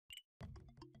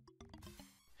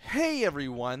Hey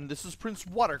everyone, this is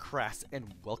PrinceWatercress,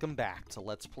 and welcome back to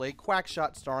Let's Play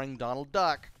Quackshot starring Donald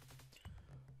Duck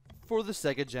for the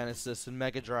Sega Genesis and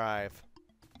Mega Drive.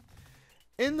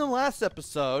 In the last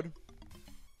episode,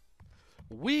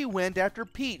 we went after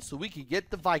Pete so we could get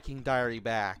the Viking Diary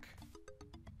back.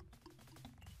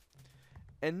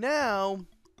 And now,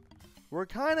 we're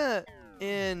kinda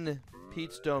in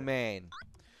Pete's domain.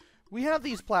 We have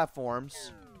these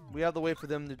platforms. We have the way for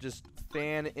them to just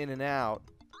fan in and out.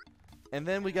 And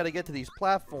then we gotta get to these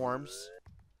platforms.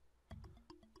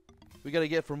 We gotta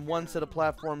get from one set of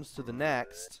platforms to the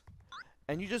next.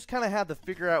 And you just kinda have to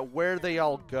figure out where they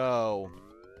all go.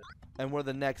 And where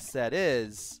the next set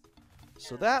is.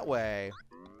 So that way,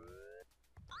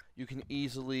 you can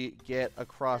easily get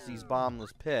across these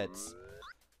bombless pits.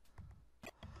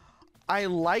 I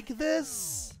like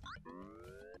this,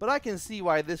 but I can see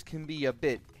why this can be a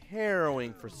bit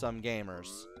harrowing for some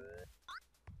gamers.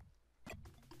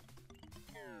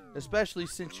 Especially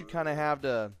since you kind of have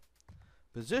to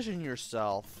position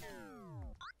yourself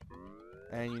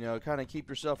and, you know, kind of keep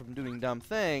yourself from doing dumb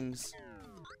things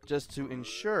just to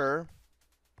ensure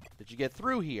that you get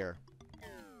through here.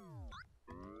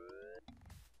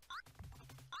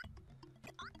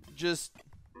 Just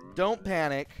don't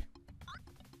panic.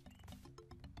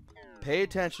 Pay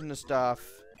attention to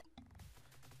stuff.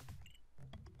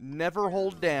 Never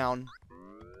hold down.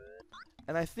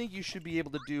 And I think you should be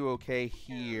able to do okay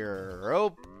here.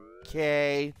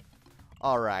 Okay.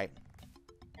 Alright.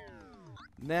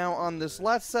 Now, on this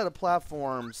last set of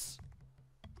platforms,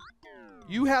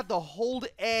 you have to hold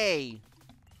A,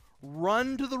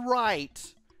 run to the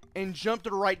right, and jump to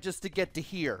the right just to get to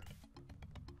here.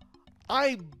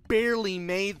 I barely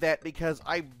made that because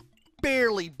I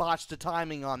barely botched the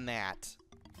timing on that.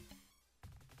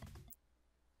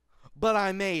 But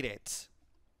I made it.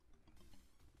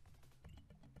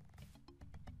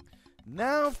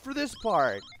 Now for this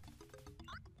part.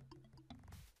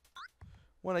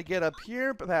 Want to get up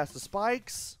here, past the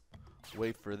spikes.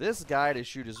 Wait for this guy to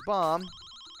shoot his bomb.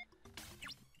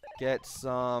 Get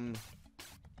some...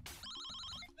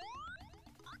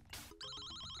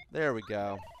 There we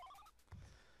go.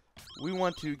 We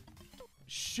want to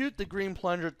shoot the green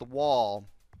plunger at the wall.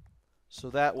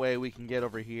 So that way we can get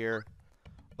over here.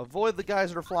 Avoid the guys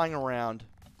that are flying around.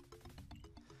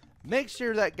 Make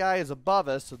sure that guy is above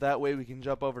us, so that way we can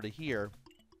jump over to here.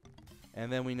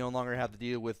 And then we no longer have to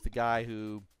deal with the guy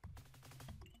who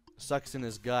sucks in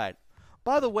his gut.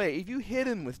 By the way, if you hit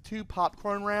him with 2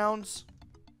 popcorn rounds,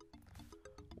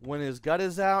 when his gut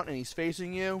is out and he's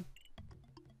facing you,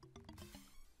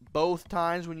 both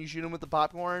times when you shoot him with the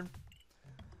popcorn,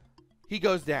 he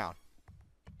goes down.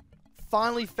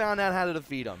 Finally found out how to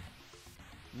defeat him.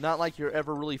 Not like you'll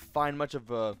ever really find much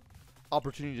of a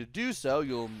opportunity to do so.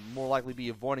 You'll more likely be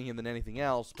avoiding him than anything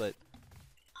else, but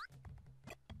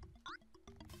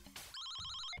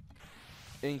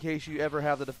in case you ever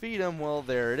have to defeat him, well,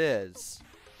 there it is.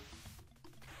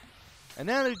 And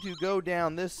now to go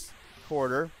down this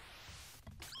corridor,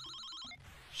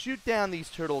 shoot down these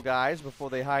turtle guys before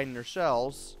they hide in their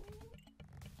shells.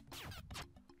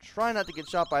 Try not to get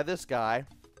shot by this guy,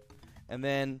 and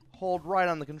then hold right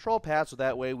on the control pad so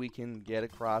that way we can get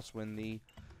across when the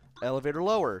elevator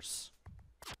lowers.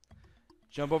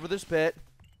 Jump over this pit.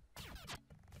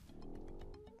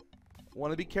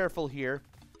 Want to be careful here.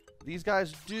 These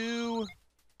guys do...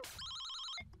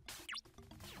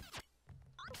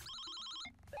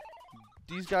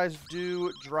 These guys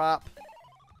do drop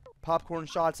popcorn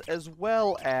shots as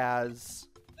well as...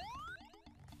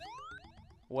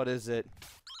 What is it?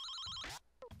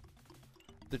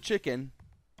 The chicken.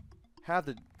 Have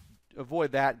to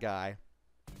avoid that guy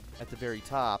at the very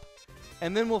top.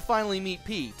 And then we'll finally meet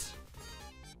Pete.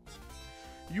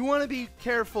 You want to be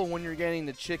careful when you're getting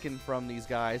the chicken from these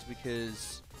guys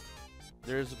because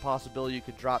there's a possibility you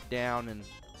could drop down and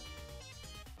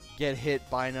get hit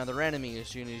by another enemy as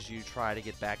soon as you try to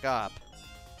get back up.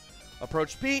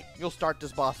 Approach Pete, you'll start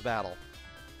this boss battle.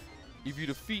 If you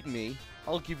defeat me,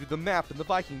 I'll give you the map and the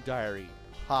Viking Diary.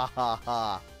 Ha ha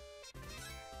ha.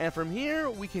 And from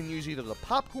here, we can use either the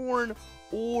popcorn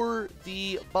or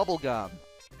the bubblegum.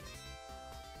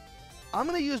 I'm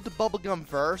going to use the bubblegum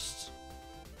first.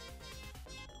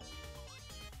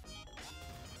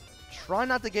 Try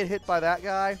not to get hit by that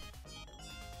guy.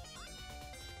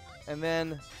 And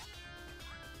then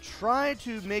try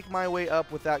to make my way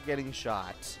up without getting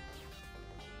shot.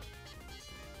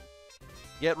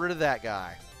 Get rid of that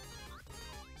guy.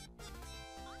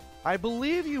 I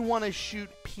believe you want to shoot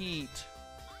Pete,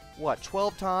 what,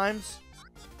 12 times?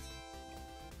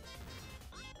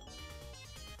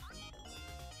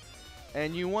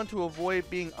 And you want to avoid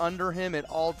being under him at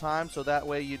all times so that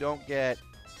way you don't get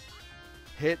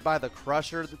hit by the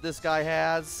crusher that this guy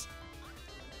has.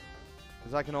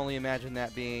 Because I can only imagine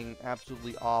that being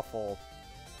absolutely awful.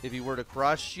 If he were to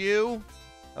crush you...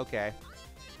 Okay.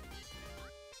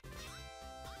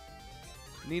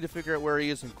 Need to figure out where he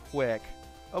is and quick.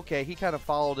 Okay, he kind of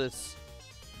followed us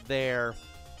there.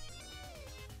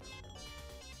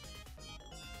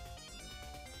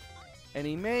 And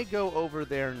he may go over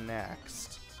there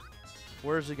next.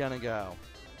 Where's he gonna go?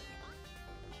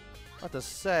 What to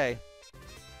say?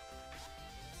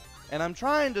 And I'm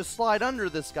trying to slide under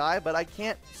this guy, but I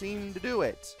can't seem to do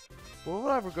it. Well,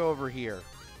 what if I go over here?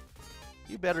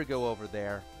 You better go over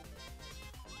there.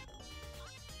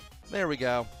 There we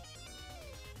go.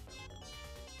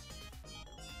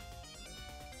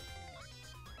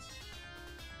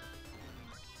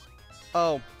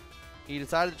 Oh, he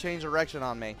decided to change direction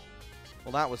on me.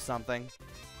 Well, that was something.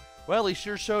 Well, he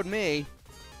sure showed me,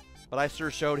 but I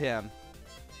sure showed him.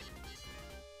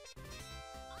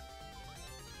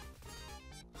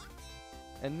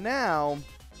 And now,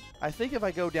 I think if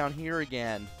I go down here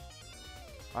again,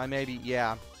 I maybe,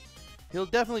 yeah. He'll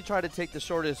definitely try to take the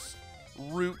shortest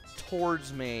route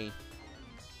towards me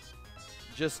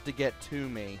just to get to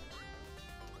me.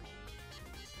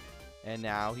 And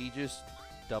now he just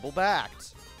double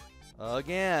backed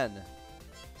again.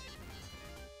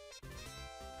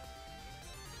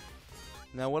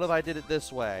 Now what if I did it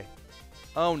this way?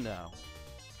 Oh no.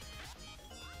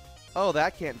 Oh,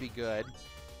 that can't be good.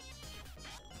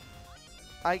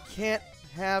 I can't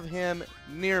have him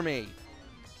near me.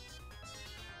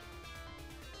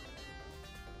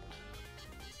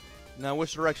 Now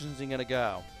which direction is he gonna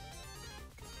go?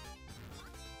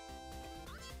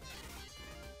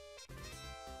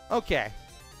 Okay.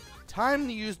 Time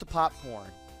to use the popcorn.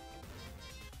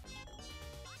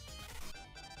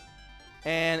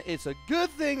 And it's a good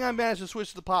thing I managed to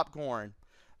switch to the popcorn.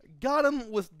 Got him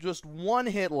with just one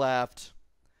hit left.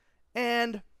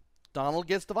 And Donald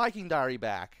gets the Viking Diary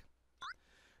back.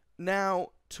 Now,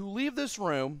 to leave this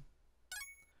room,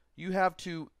 you have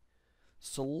to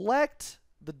select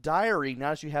the diary now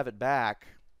that you have it back.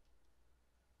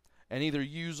 And either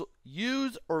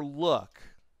use or look.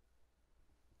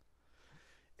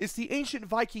 It's the ancient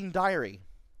Viking diary.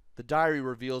 The diary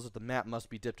reveals that the map must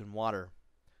be dipped in water.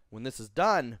 When this is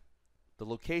done, the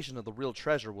location of the real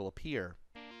treasure will appear.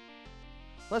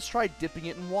 Let's try dipping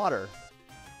it in water.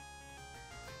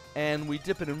 And we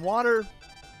dip it in water.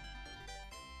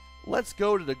 Let's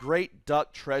go to the Great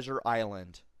Duck Treasure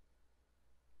Island.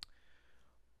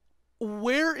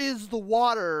 Where is the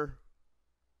water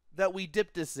that we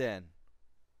dipped this in?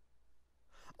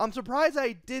 I'm surprised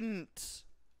I didn't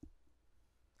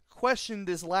question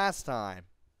this last time.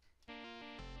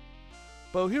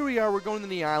 But here we are, we're going to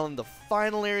the island, the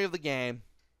final area of the game.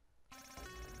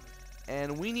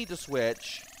 And we need to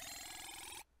switch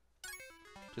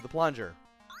to the plunger.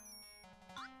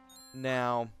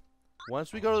 Now,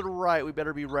 once we go to the right, we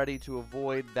better be ready to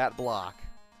avoid that block.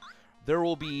 There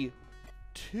will be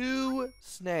 2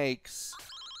 snakes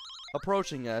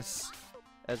approaching us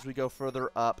as we go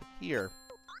further up here.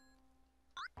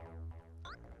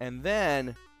 And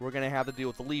then we're going to have to deal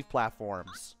with the leaf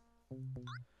platforms.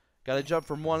 Got to jump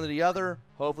from one to the other,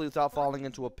 hopefully without falling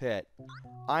into a pit.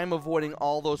 I'm avoiding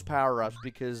all those power-ups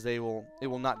because it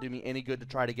will not do me any good to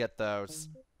try to get those.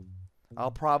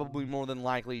 I'll probably more than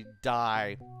likely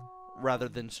die rather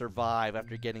than survive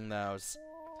after getting those.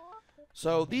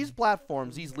 So these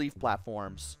platforms, these leaf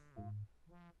platforms,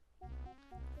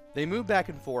 they move back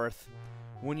and forth.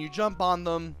 When you jump on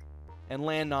them and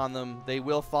land on them, they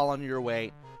will fall under your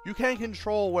weight. You can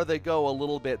control where they go a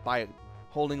little bit by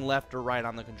holding left or right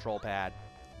on the control pad,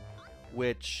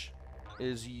 which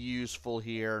is useful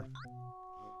here.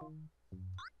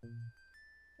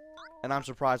 And I'm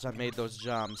surprised I made those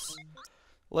jumps.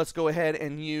 Let's go ahead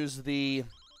and use the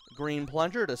green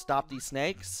plunger to stop these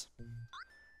snakes.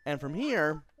 And from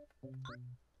here,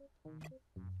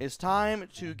 it's time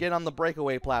to get on the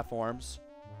breakaway platforms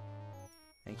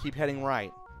and keep heading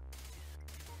right.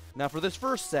 Now for this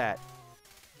first set,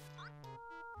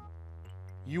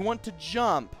 you want to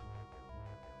jump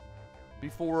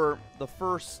before the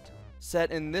first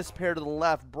set in this pair to the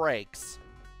left breaks.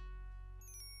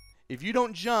 If you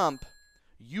don't jump,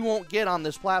 you won't get on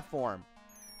this platform.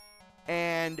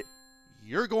 And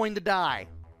you're going to die.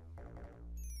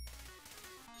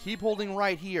 Keep holding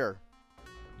right here.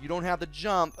 You don't have the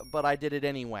jump, but I did it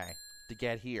anyway to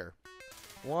get here.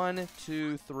 1,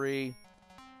 2, 3,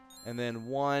 and then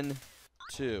 1,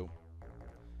 2.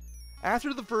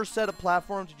 After the first set of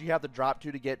platforms, did you have to drop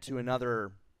to get to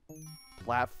another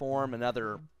platform,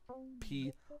 another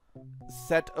bumpy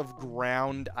set of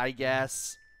ground, I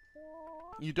guess.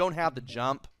 You don't have the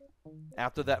jump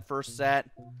after that first set,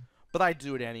 but I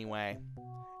do it anyway.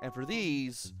 And for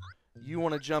these, you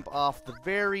want to jump off the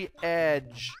very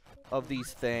edge of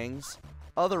these things.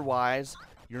 Otherwise,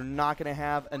 you're not going to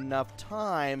have enough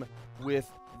time with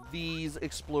these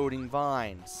exploding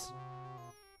vines.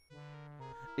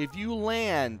 If you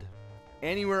land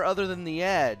anywhere other than the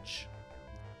edge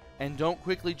and don't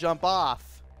quickly jump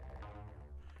off,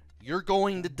 you're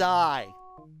going to die.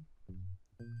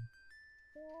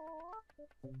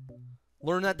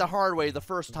 Learned that the hard way the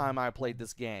first time I played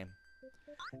this game.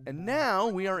 And now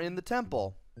we are in the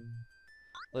temple.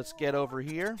 Let's get over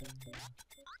here.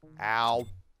 Ow.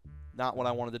 Not what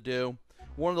I wanted to do.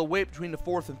 Wanted to wait between the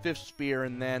 4th and 5th spear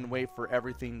and then wait for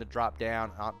everything to drop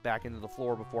down back into the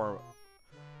floor before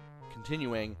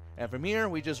continuing. And from here,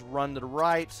 we just run to the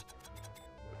right,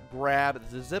 grab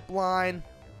the zip line,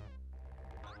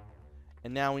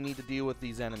 and now we need to deal with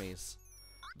these enemies.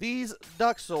 These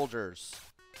duck soldiers.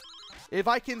 If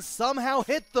I can somehow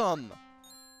hit them!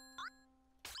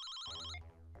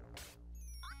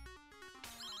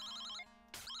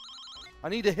 I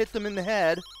need to hit them in the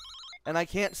head, and I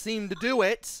can't seem to do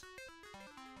it.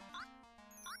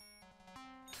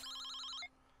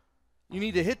 You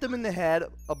need to hit them in the head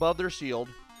above their shield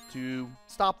to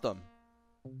stop them.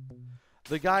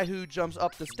 The guy who jumps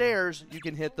up the stairs, you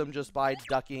can hit them just by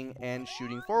ducking and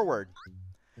shooting forward.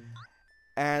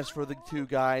 As for the two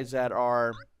guys that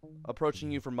are approaching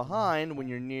you from behind when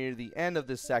you're near the end of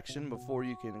this section before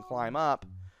you can climb up,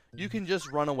 you can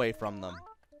just run away from them.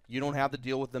 You don't have to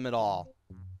deal with them at all.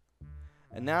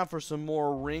 And now for some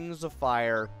more rings of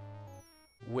fire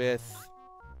with...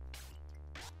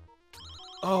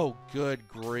 Oh, good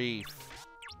grief.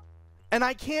 And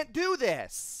I can't do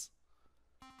this!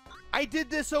 I did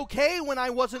this okay when I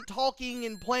wasn't talking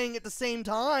and playing at the same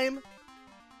time.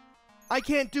 I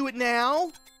can't do it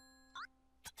now?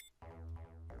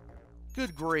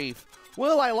 Good grief.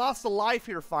 Well, I lost a life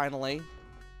here finally.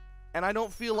 And I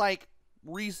don't feel like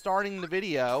restarting the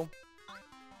video.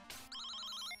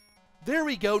 There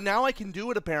we go. Now I can do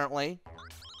it, apparently.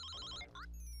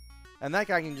 And that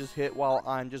guy can just hit while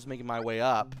I'm just making my way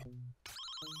up.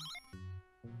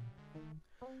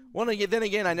 Well, then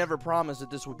again, I never promised that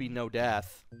this would be no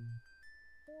death.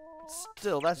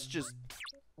 Still, that's just...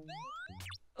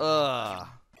 Ugh.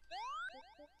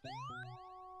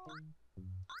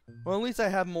 Well, at least I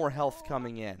have more health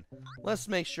coming in. Let's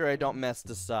make sure I don't mess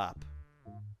this up.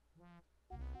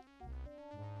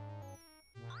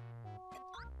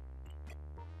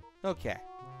 Okay.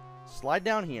 Slide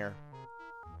down here.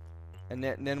 And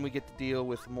then we get to deal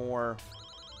with more...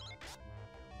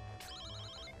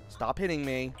 Stop hitting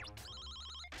me.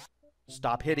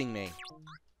 Stop hitting me.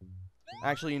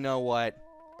 Actually, you know what?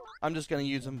 I'm just going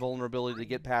to use invulnerability to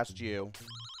get past you.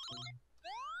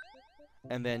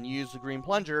 And then use the green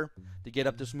plunger to get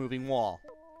up this moving wall.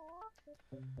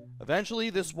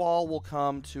 Eventually, this wall will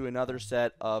come to another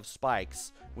set of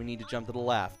spikes. We need to jump to the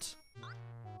left.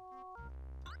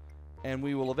 And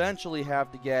we will eventually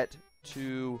have to get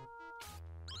to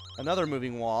another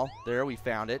moving wall. There, we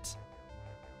found it.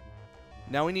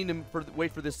 Now we need to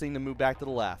wait for this thing to move back to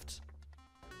the left.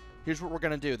 Here's what we're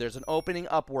going to do. There's an opening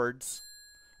upwards.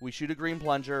 We shoot a green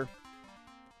plunger.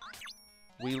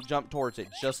 We jump towards it,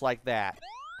 just like that.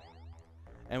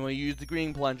 And we use the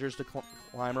green plungers to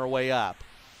climb our way up.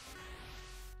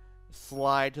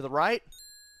 Slide to the right.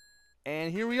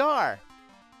 And here we are.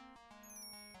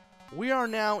 We are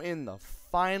now in the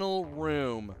final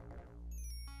room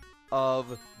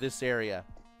of this area.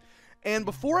 And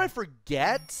before I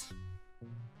forget,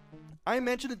 I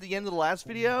mentioned at the end of the last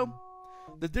video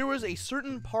that there was a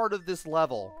certain part of this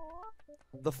level,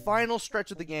 the final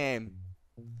stretch of the game,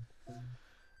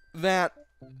 that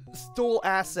stole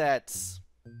assets,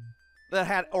 that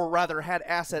had, or rather had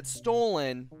assets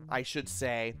stolen, I should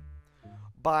say,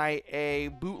 by a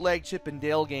bootleg Chip and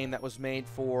Dale game that was made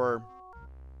for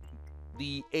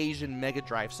the Asian Mega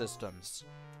Drive systems.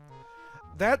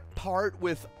 That part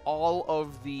with all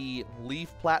of the leaf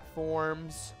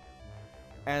platforms,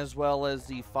 as well as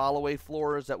the fall-away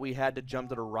floors that we had to jump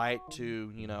to the right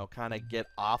to, you know, kind of get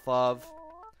off of,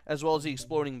 as well as the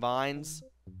exploding vines.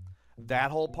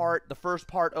 That whole part, the first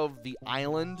part of the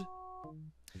island,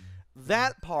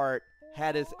 that part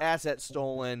had its assets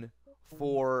stolen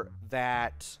for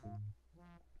that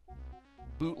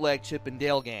bootleg Chip and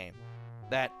Dale game.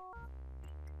 That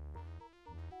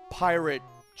pirate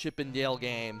Chip and Dale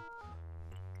game.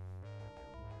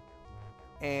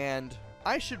 And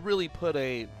I should really put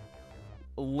a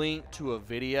link to a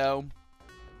video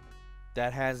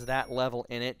that has that level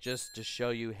in it just to show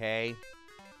you, hey,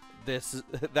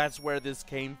 that's where this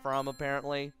came from,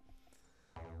 apparently.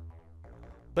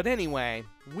 But anyway,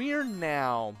 we're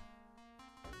now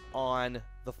on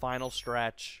the final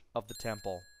stretch of the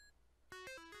temple.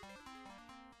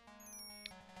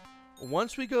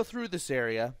 Once we go through this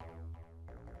area,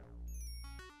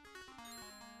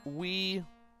 we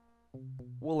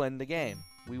will end the game.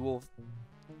 We will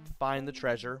find the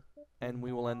treasure, and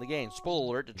we will end the game. Spoiler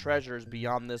alert, the treasure is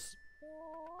beyond this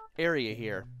area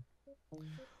here.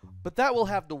 But that will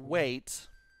have to wait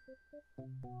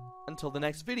until the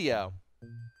next video.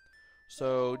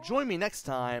 So join me next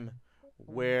time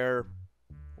where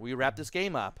we wrap this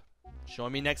game up.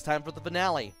 Join me next time for the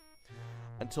finale.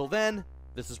 Until then,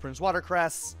 this is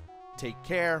PrinceWatercress. Take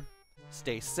care,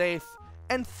 stay safe,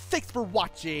 and thanks for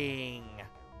watching!